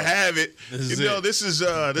 We got to have it. This is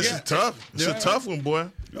tough. It's a tough one, boy.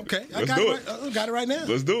 Okay, I got it right now.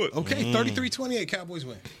 Let's do it. Okay, 33-28, Cowboys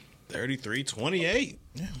win. 33-28.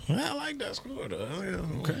 Yeah, I like that score, though.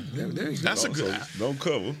 Okay, there you go. That's a good. Don't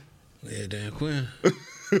cover. Yeah, Dan Quinn.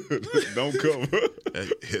 Don't cover.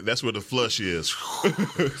 That's where the flush is.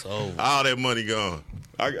 All that money gone.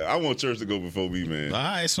 I want Church to go before me, man. All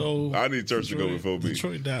right, so I need Church to go before me.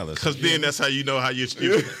 Detroit, Dallas. Because then that's how you know how you.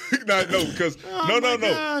 Because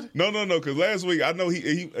Because last week I know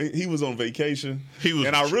he was on vacation.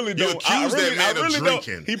 And I really don't. I really don't.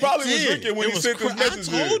 He probably was drinking when he sent this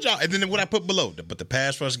message. I told y'all. And then what I put below, but the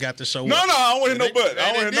pass rush got to show up. No, I don't want to hear no but.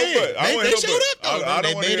 I don't want to hear no but. They showed up though. I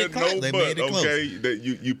don't want to hear no but. Okay, that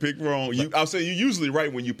you pick wrong. I'll say you're usually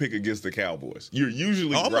right when you pick against the Cowboys. You're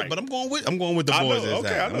usually right. But I'm going with the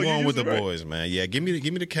boys. I'm going with the boys, man. Yeah, give me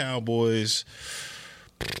the Cowboys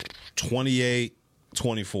 28-24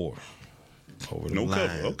 over the no line.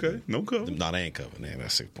 Cover. Okay, no cover. No, they ain't covering.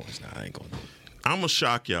 That's 6 points. Now I ain't going to do it. I'm gonna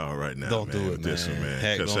shock y'all right now. Don't do it, this man. one, man.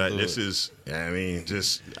 Heck, Because this is,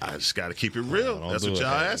 I just got to keep it real. That's what y'all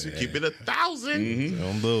asked me. Keep it 1,000.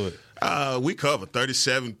 Don't do it. We covered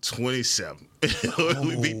 37-27.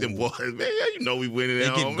 We beat them boys, man. You know we winning. They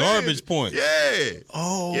get garbage points. Yeah.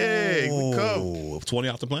 Oh. Yeah. We covered 20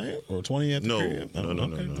 off the plane or 20 at the crib? No,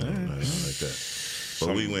 like that.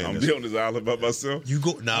 But we win. I'm on this island by myself. You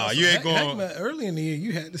go? Nah, you ain't going. Early in the year,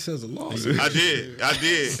 you had this as a loss. I did. I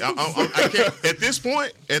can't, at this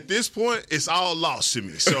point, it's all lost to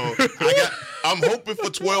me. So I'm hoping for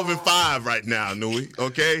 12-5 right now, Nui.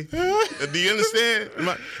 Okay? Do you understand?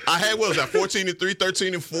 I had 14-3,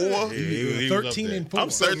 13-4. 13-4. I'm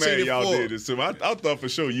so mad y'all did this to me. I thought for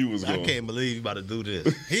sure you was going. I can't believe you about to do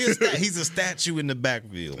this. He's a statue in the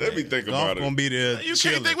backfield. Let me think about it. Gonna be there. You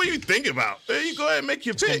can't think what you think about. There you go ahead and make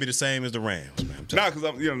your pick. It's gonna be the same as the Rams, man. Nah, because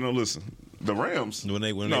listen. The Rams. When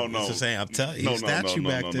it's the same. I'm telling you, he's a statue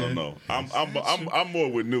back there. No. I'm more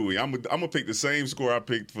with Nui. I'm gonna pick the same score I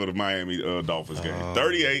picked for the Miami Dolphins game.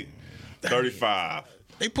 38-35.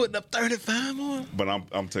 They putting up 35 on. But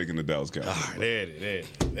I'm taking the Dallas Cowboys. All right, there.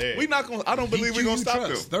 We not gonna. I don't believe we're gonna stop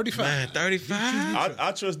them. 35. Man, 35.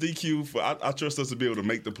 I trust DQ. I trust us to be able to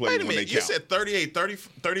make the play when they count. You said 38,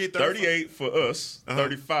 38 for us.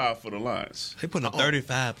 35 for the Lions. They putting up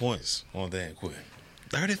 35 points on Dan Quinn.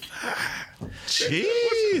 35.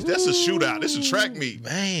 Jeez, that's a shootout. This is a track meet.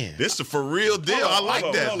 Man. This is a for real deal. I like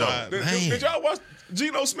that, though. Did y'all watch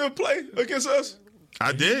Geno Smith play against us?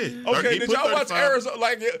 I did. Okay, did y'all watch Arizona?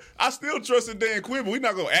 Like, I still trusted Dan Quinn, but we're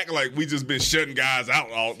not gonna act like we just been shutting guys out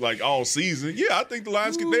all season. Yeah, I think the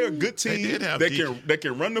Lions they're a good team. They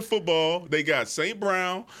can run the football. They got St.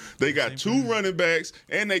 Brown. They got two running backs,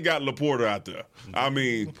 and they got Laporta out there. I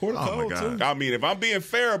mean, Laporta my God. I mean, if I'm being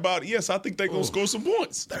fair about it, yes, I think they're gonna score some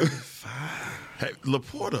points. 35. Hey,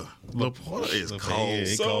 Laporta is cold.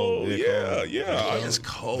 So yeah, it's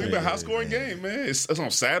cold. It's been a high scoring game, man. It's on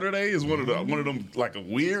Saturday. It's one of them like a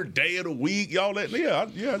weird day of the week. Y'all that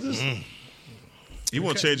just. You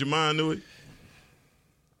want to change your mind, Nui?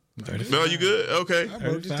 No, you good? Okay. I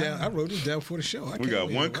wrote this down for the show. We got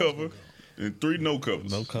one cover and 3 no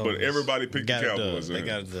covers. But everybody picked the Cowboys. They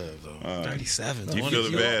got a dub, though. 37. You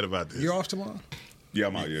feeling bad about this? You're off tomorrow? Yeah,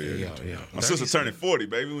 I'm out. Yeah. My sister turning 40,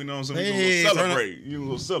 baby. We know what I'm saying. We're gonna celebrate. You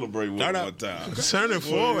gonna celebrate with her one time. Turning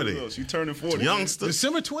 40. She turning 40. Youngster.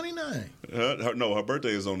 December 29. Her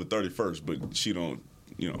birthday is on the 31st, but she don't.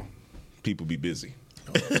 People be busy.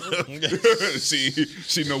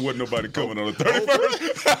 she know what nobody coming on the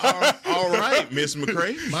 31st. All right, Miss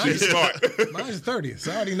McCray. Mine's smart. Mine's 30th,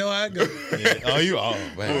 so I already know how it goes. Yeah.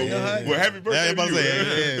 Man. Well, happy birthday.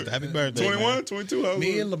 Happy birthday. 21, 22.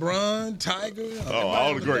 Me and LeBron, Tiger.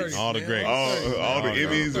 All the greats. All the greats. All the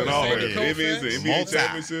Emmys and all the Emmys, the NBA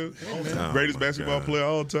championships. Greatest basketball player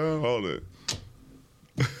all time. All that.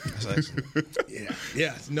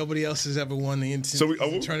 Yeah. Nobody else has ever won the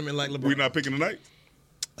tournament like LeBron. We're not picking tonight?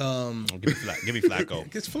 Give me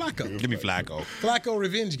Flacco. It's Flacco. Give me Flacco. Flacco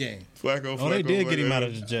revenge game. Flacco. Oh, they did get him out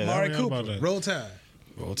of the Jets. Amari Cooper. Roll Tide.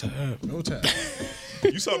 Roll Tide. Roll Tide.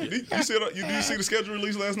 You see the schedule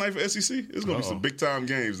released last night for SEC? It's gonna be some big time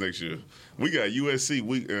games next year. We got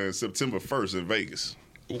USC September 1st in Vegas.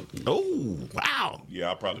 Oh, wow. Yeah,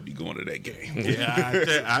 I'll probably be going to that game.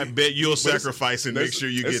 Yeah, I bet you'll sacrifice and make sure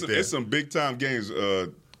you get there. It's some big time games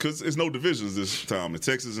because it's no divisions this time. And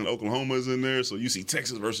Texas and Oklahoma is in there, so you see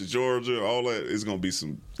Texas versus Georgia, all that. It's gonna be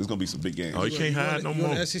some big games. Oh, you can't hide no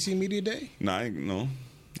more. You on SEC Media Day? Nah, I ain't, no.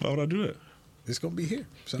 Why would I do that? It's gonna be here.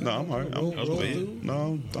 So no, I'm all right. I'm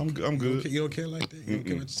good. You don't care like that? You don't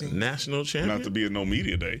care what you see? National champion? Not to be at no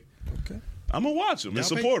media day. Okay. I'm gonna watch them and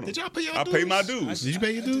support them. Did y'all pay your dues? I pay my dues. Did you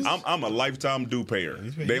pay your dues? I'm a lifetime due payer.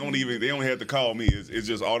 They don't have to call me. It's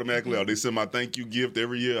just automatically. They send my thank you gift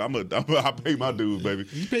every year. I pay my dues, baby.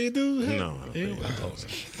 You pay your dues? No, I don't.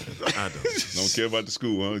 Don't care about the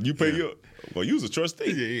school, huh? You pay your. Well, you was a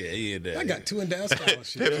trustee. Yeah. I got 2 endowed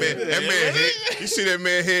scholarships. That man head. You see that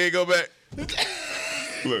man head go back?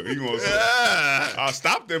 Look, he gonna say, I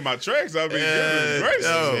stopped in my tracks. I mean, goodness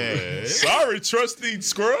gracious. Sorry, trustee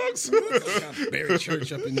Scruggs. Barry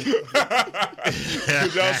Church up in there.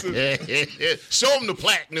 Show him the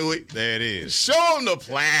plaque, Newey. There it is. Show him the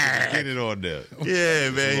plaque. Get it on there.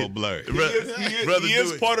 Yeah, man. It's a little blurry. He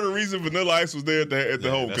is part of the reason Vanilla Ice was there at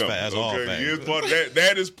the homecoming. That's all fact. He is part of that.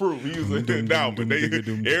 That is proof. He was an endowment.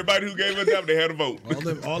 Everybody who gave an endowment, they had a vote.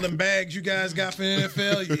 All them bags you guys got for the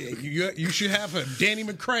NFL, you should have a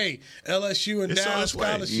Danny McCray, LSU endowed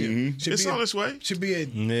scholarship. Mm-hmm. It's on its way. Should be a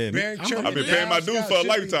Barry Church. I've been paying my dues for a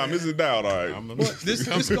lifetime. This is endowed, all right. Well, this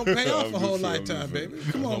gonna pay off a whole lifetime, baby.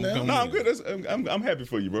 Come on now. No, I'm good. I'm happy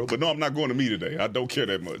for you, bro. But no, I'm not going to me today. I don't care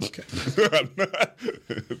that much. Okay.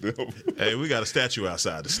 Hey, we got a statue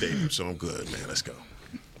outside the stadium, so I'm good, man. Let's go.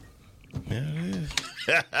 Yeah.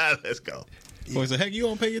 Let's go. Boy, so heck, you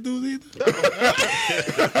don't pay your dues either? No,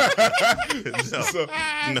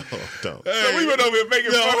 don't. So we went over here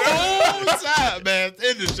making fun of the whole time, man.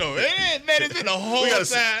 In the show. It's been the whole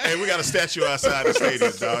time. Hey, we got a statue outside the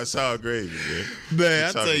stadium, dog. It's all gravy, man. Man,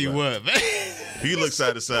 I tell you what, man. You look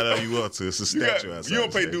side to side how you want to. It's a statue outside. You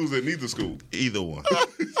don't pay dues at neither school. Either one.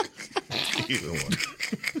 Either one.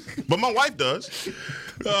 But my wife does.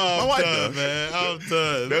 My wife does, man. I'm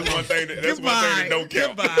done. That's one thing that don't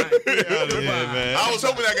count. Man. I was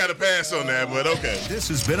hoping I got a pass on that, but okay. This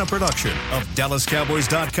has been a production of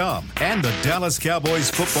DallasCowboys.com and the Dallas Cowboys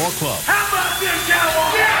Football Club. How about this,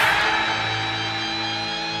 Cowboys? Yeah!